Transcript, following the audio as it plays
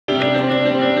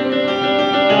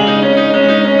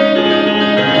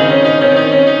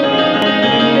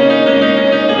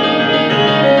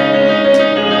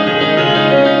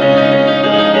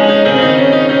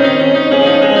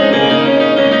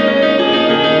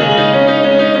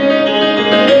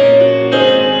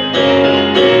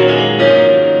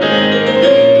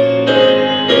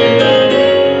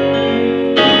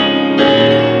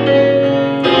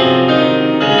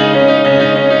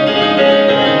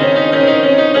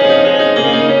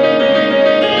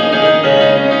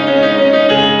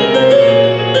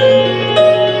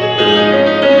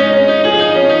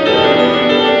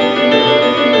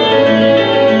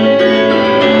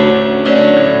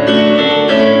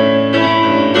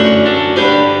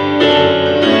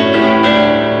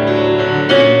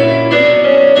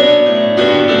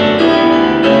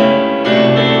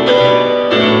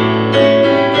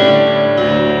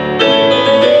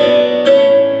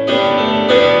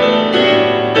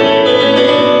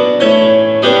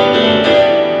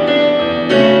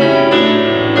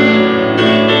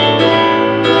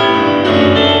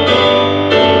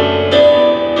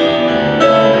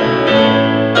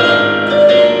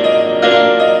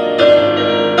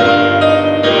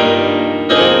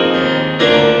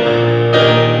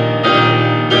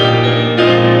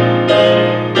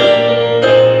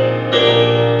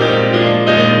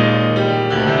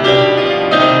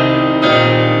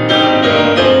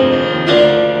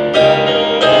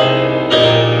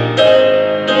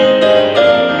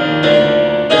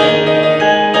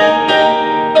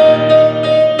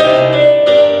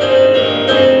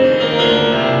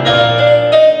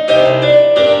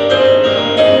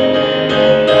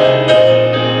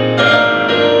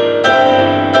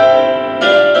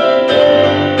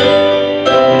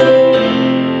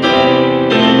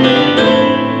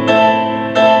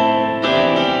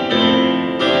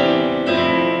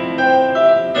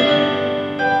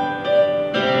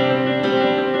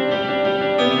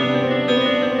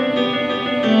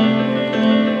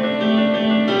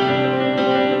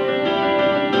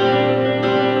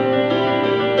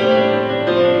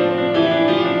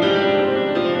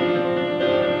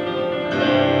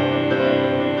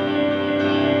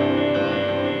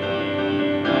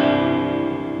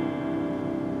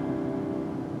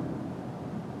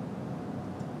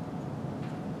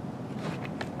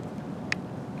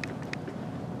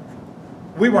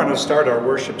We want to start our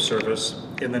worship service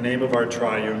in the name of our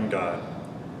triune God.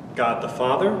 God the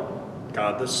Father,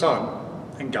 God the Son,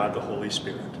 and God the Holy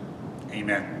Spirit.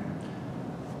 Amen.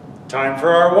 Time for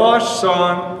our wash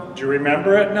song. Do you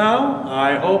remember it now?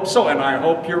 I hope so, and I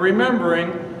hope you're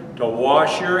remembering to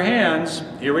wash your hands.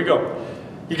 Here we go.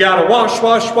 You gotta wash,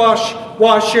 wash, wash,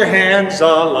 wash your hands a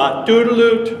lot.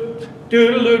 Doodle-oot,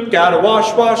 doodle-oot. Gotta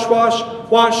wash, wash, wash,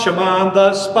 wash them on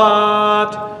the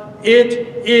spot.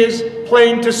 It is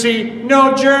plain to see,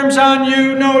 no germs on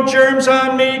you, no germs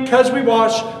on me, 'cause we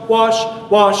wash, wash,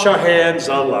 wash our hands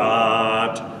a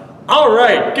lot. All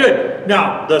right, good.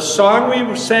 Now, the song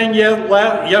we sang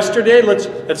yesterday, let's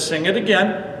sing it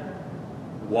again.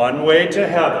 One Way to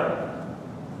Heaven.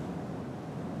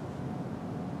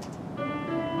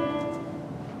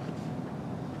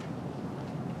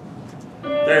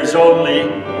 There's only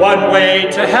one way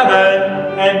to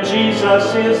heaven, and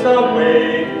Jesus is the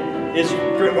way.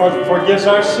 Forgives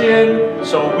our sin,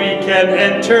 so we can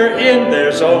enter in.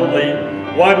 There's only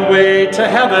one way to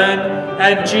heaven,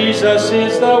 and Jesus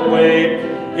is the way.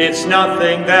 It's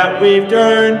nothing that we've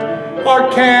earned or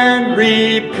can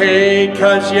repay,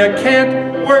 'cause you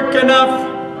can't work enough,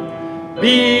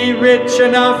 be rich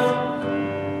enough,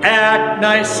 act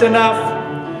nice enough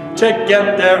to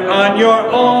get there on your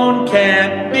own.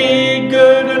 Can't be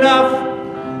good enough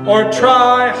or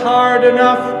try hard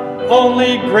enough.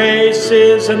 Only grace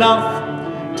is enough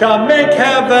to make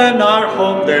heaven our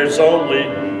home. There's only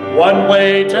one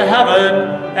way to heaven,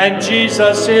 and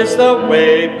Jesus is the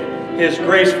way. His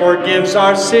grace forgives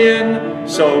our sin,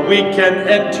 so we can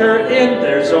enter in.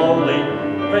 There's only...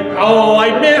 Oh,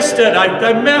 I missed it.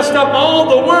 I messed up all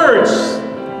the words.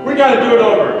 We got to do it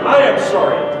over. I am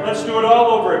sorry. Let's do it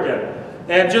all over again.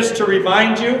 And just to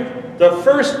remind you, the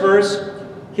first verse,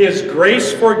 His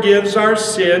grace forgives our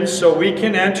sins so we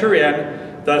can enter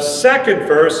in. The second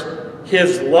verse,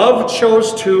 His love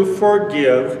chose to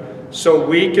forgive so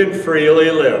we can freely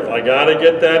live. I got to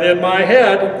get that in my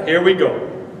head. Here we go.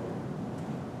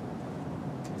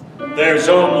 There's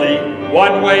only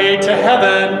one way to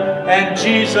heaven, and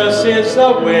Jesus is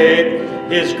the way.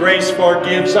 His grace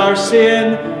forgives our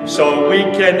sin so we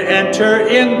can enter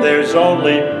in. There's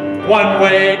only one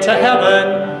way to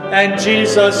heaven, and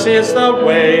Jesus is the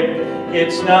way.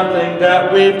 It's nothing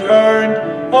that we've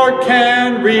earned or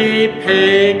can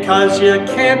repay, 'cause you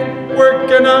can't work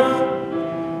enough,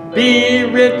 be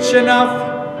rich enough,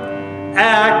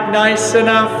 act nice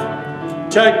enough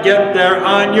to get there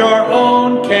on your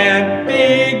own. Can't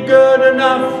be good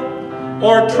enough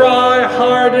or try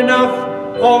hard enough.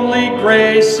 Only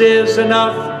grace is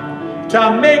enough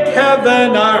to make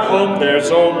heaven our home. There's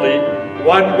only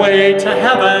one way to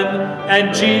heaven,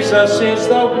 and Jesus is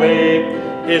the way.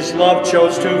 His love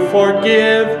chose to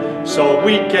forgive so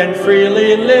we can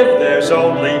freely live. There's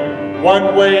only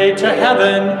one way to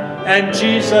heaven, and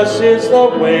Jesus is the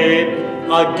way.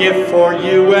 A gift for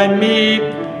you and me,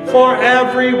 for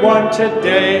everyone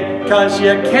today, 'cause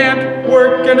you can't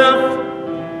work enough,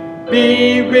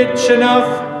 be rich enough,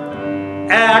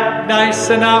 act nice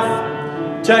enough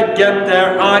to get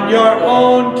there on your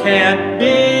own. Can't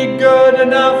be good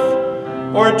enough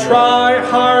or try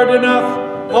hard enough.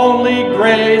 Only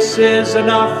grace is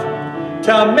enough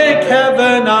to make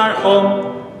heaven our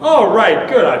home. All right,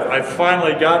 good. I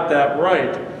finally got that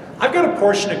right. I've got a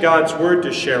portion of God's Word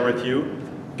to share with you.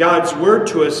 God's Word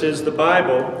to us is the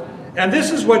Bible. And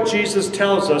this is what Jesus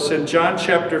tells us in John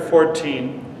chapter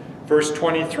 14, verse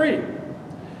 23.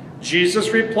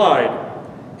 Jesus replied,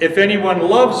 "If anyone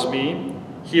loves me,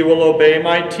 he will obey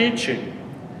my teaching.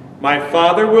 My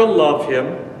Father will love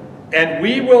him, and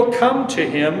we will come to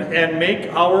him and make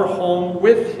our home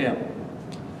with him."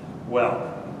 Well,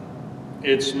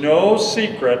 it's no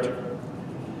secret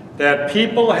that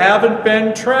people haven't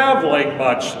been traveling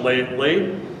much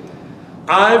lately.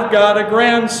 I've got a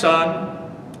grandson,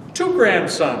 two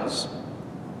grandsons,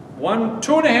 one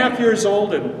 2.5 years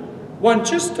old and one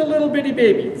just a little bitty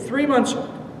baby, 3 months old.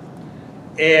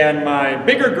 And my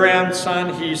bigger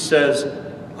grandson, he says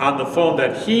on the phone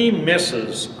that he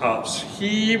misses us.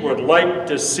 He would like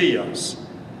to see us,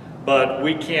 but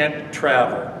we can't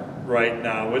travel right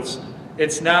now.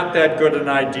 It's not that good an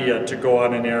idea to go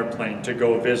on an airplane to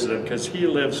go visit him, because he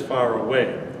lives far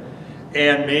away.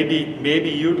 And maybe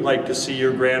you'd like to see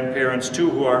your grandparents too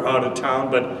who are out of town,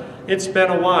 but it's been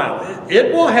a while.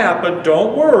 It will happen,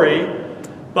 don't worry,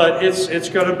 but it's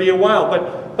going to be a while.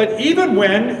 But even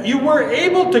when you were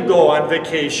able to go on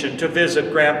vacation to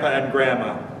visit Grandpa and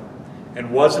Grandma,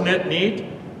 and wasn't it neat?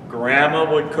 Grandma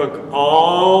would cook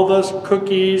all those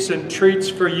cookies and treats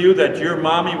for you that your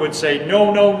mommy would say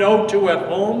no, no, no to at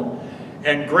home.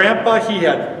 And Grandpa, he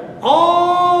had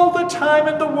all the time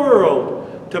in the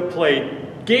world to play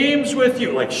games with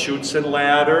you, like Chutes and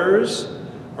Ladders,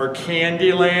 or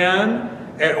Candyland,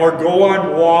 or go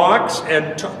on walks,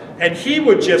 and he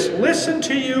would just listen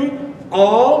to you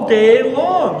all day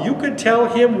long. You could tell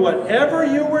him whatever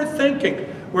you were thinking.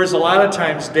 Whereas a lot of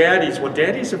times daddies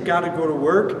have got to go to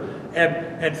work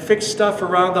and fix stuff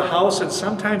around the house, and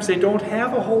sometimes they don't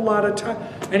have a whole lot of time.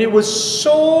 And it was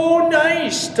so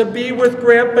nice to be with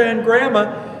Grandpa and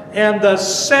Grandma, and the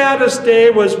saddest day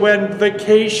was when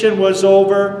vacation was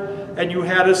over and you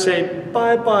had to say,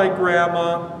 bye-bye,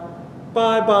 Grandma,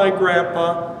 bye-bye,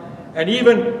 Grandpa. And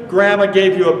even Grandma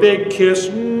gave you a big kiss,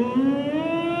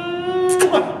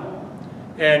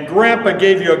 and Grandpa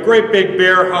gave you a great big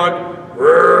bear hug.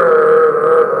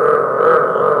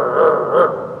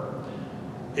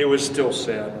 It was still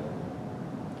sad.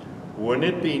 Wouldn't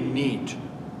it be neat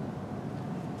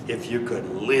if you could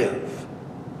live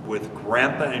with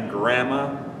Grandpa and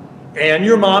Grandma and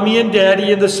your mommy and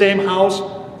daddy in the same house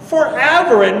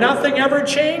forever and nothing ever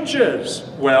changes?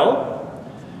 Well,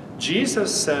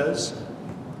 Jesus says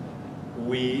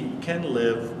we can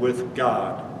live with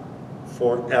God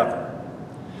forever.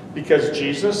 Because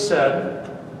Jesus said,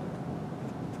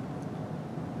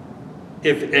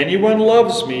 if anyone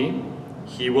loves me,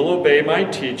 he will obey my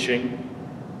teaching.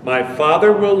 My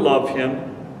Father will love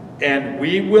him, and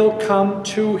we will come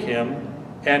to him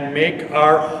and make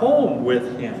our home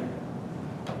with him.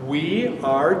 We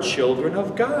are children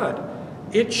of God.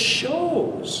 It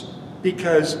shows,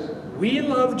 because we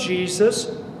love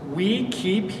Jesus, we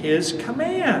keep his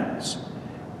commands.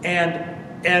 And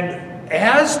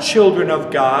as children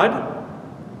of God,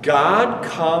 God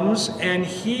comes and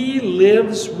he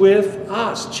lives with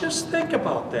us. Just think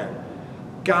about that.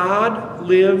 God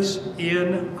lives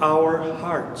in our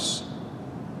hearts.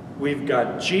 We've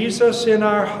got Jesus in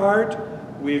our heart.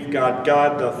 We've got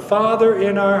God the Father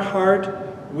in our heart.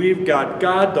 We've got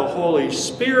God the Holy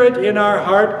Spirit in our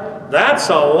heart. That's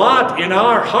a lot in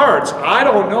our hearts. I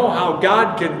don't know how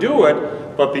God can do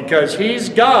it, but because he's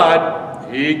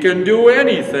God, he can do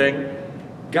anything.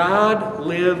 God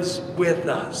lives with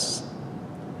us.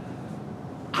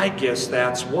 I guess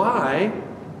that's why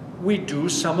we do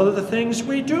some of the things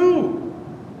we do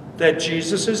that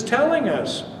Jesus is telling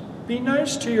us. Be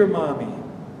nice to your mommy.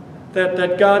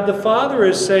 That God the Father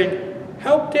is saying,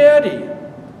 help Daddy.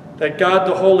 That God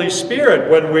the Holy Spirit,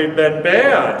 when we've been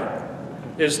bad,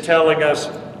 is telling us,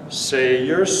 say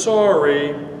you're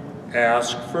sorry,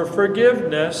 ask for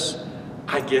forgiveness.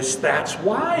 I guess that's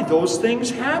why those things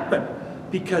happen.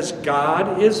 Because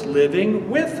God is living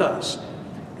with us.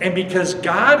 And because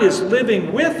God is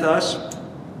living with us,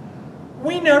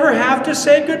 we never have to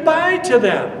say goodbye to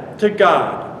them, to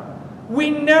God. We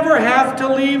never have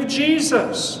to leave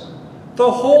Jesus.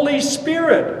 The Holy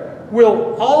Spirit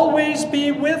will always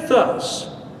be with us.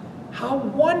 How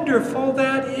wonderful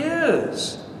that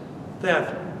is,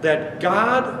 that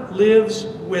God lives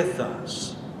with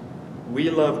us. We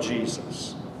love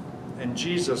Jesus, and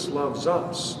Jesus loves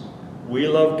us. We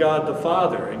love God the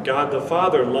Father, and God the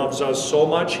Father loves us so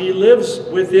much he lives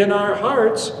within our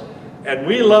hearts, and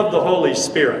we love the Holy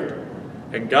Spirit.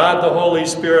 And God the Holy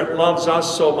Spirit loves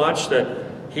us so much that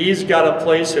he's got a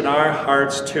place in our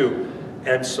hearts too.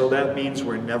 And so that means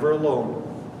we're never alone.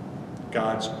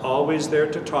 God's always there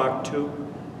to talk to,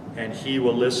 and he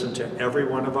will listen to every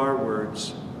one of our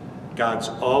words. God's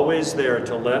always there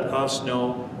to let us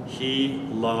know he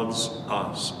loves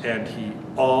us, and he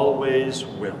always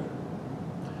will.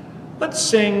 Let's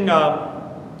sing,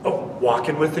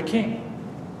 Walking with the King.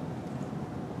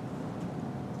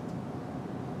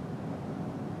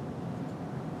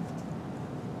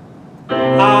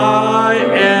 I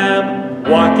am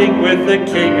walking with the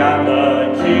King on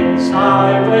the King's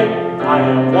highway. I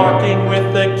am walking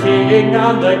with the King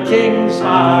on the King's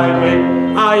highway.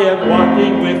 I am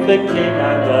walking with the King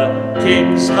on the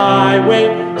King's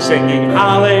highway, singing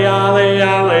alle, alle,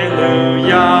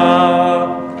 alleluia.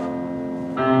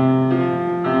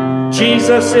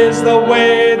 Jesus is the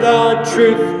way, the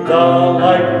truth, the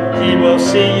light. He will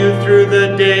see you through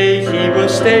the day. He will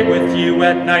stay with you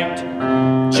at night.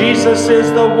 Jesus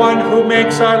is the one who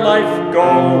makes our life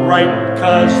go right,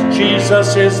 'cause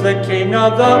Jesus is the King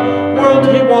of the world.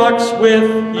 He walks with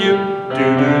you.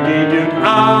 Do-do-dee-doo.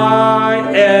 I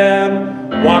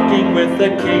am walking with the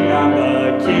King on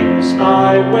the King's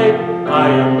highway. I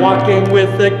am walking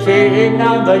with the King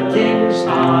on the King's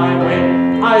highway.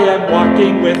 I am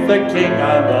walking with the King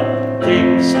on the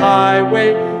King's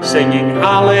highway, singing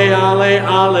alle, alle,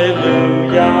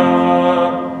 alleluia.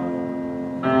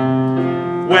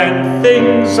 When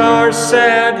things are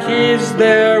sad, he's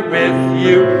there with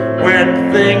you.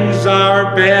 When things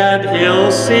are bad,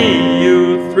 he'll see you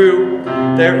through.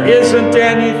 There isn't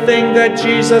anything that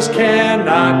Jesus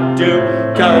cannot do,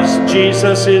 'cause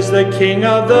Jesus is the King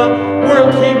of the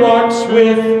world. He walks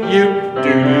with you.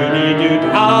 Do-do-dee-doo.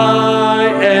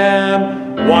 I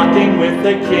am walking with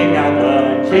the King on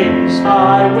the King's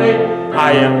highway.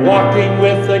 I am walking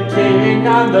with the King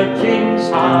on the King's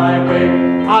highway.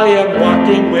 I am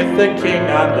walking with the King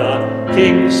on the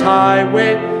King's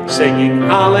highway, singing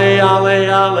alle, alle,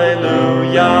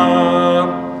 alleluia.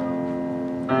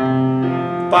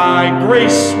 By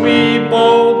grace we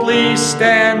boldly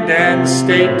stand and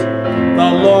state,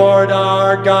 the Lord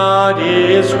our God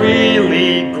is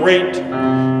really great.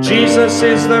 Jesus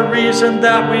is the reason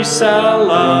that we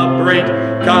celebrate,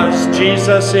 'cause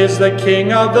Jesus is the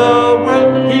King of the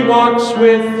world. He walks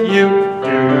with you.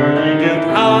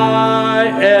 I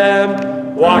am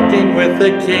walking with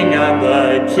the King on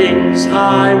the King's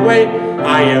highway.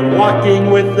 I am walking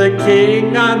with the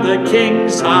King on the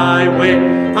King's highway.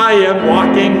 I am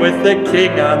walking with the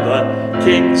King on the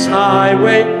King's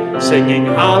highway, singing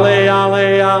alle,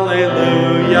 alle,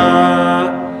 alleluia.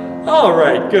 All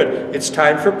right, good. It's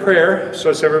time for prayer. So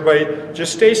as everybody,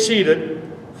 just stay seated,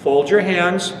 fold your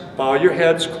hands, bow your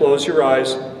heads, close your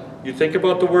eyes. You think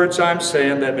about the words I'm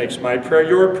saying. That makes my prayer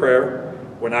your prayer.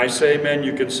 When I say amen,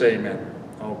 you can say amen.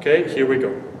 Okay, here we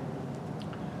go.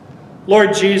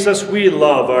 Lord Jesus, we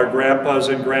love our grandpas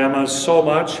and grandmas so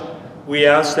much. We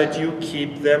ask that you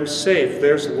keep them safe.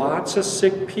 There's lots of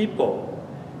sick people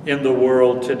in the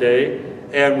world today,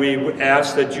 and we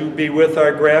ask that you be with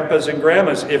our grandpas and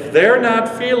grandmas. If they're not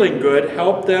feeling good,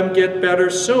 help them get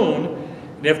better soon.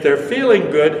 And if they're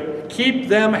feeling good, keep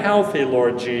them healthy,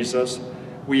 Lord Jesus.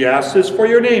 We ask this for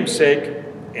your name's sake.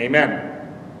 Amen.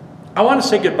 I want to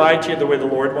say goodbye to you the way the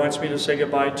Lord wants me to say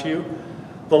goodbye to you.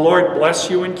 The Lord bless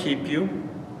you and keep you.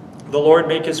 The Lord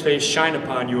make his face shine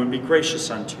upon you and be gracious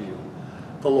unto you.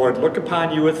 The Lord look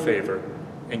upon you with favor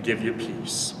and give you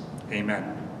peace.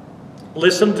 Amen.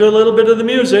 Listen to a little bit of the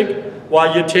music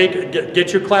while you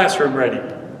get your classroom ready.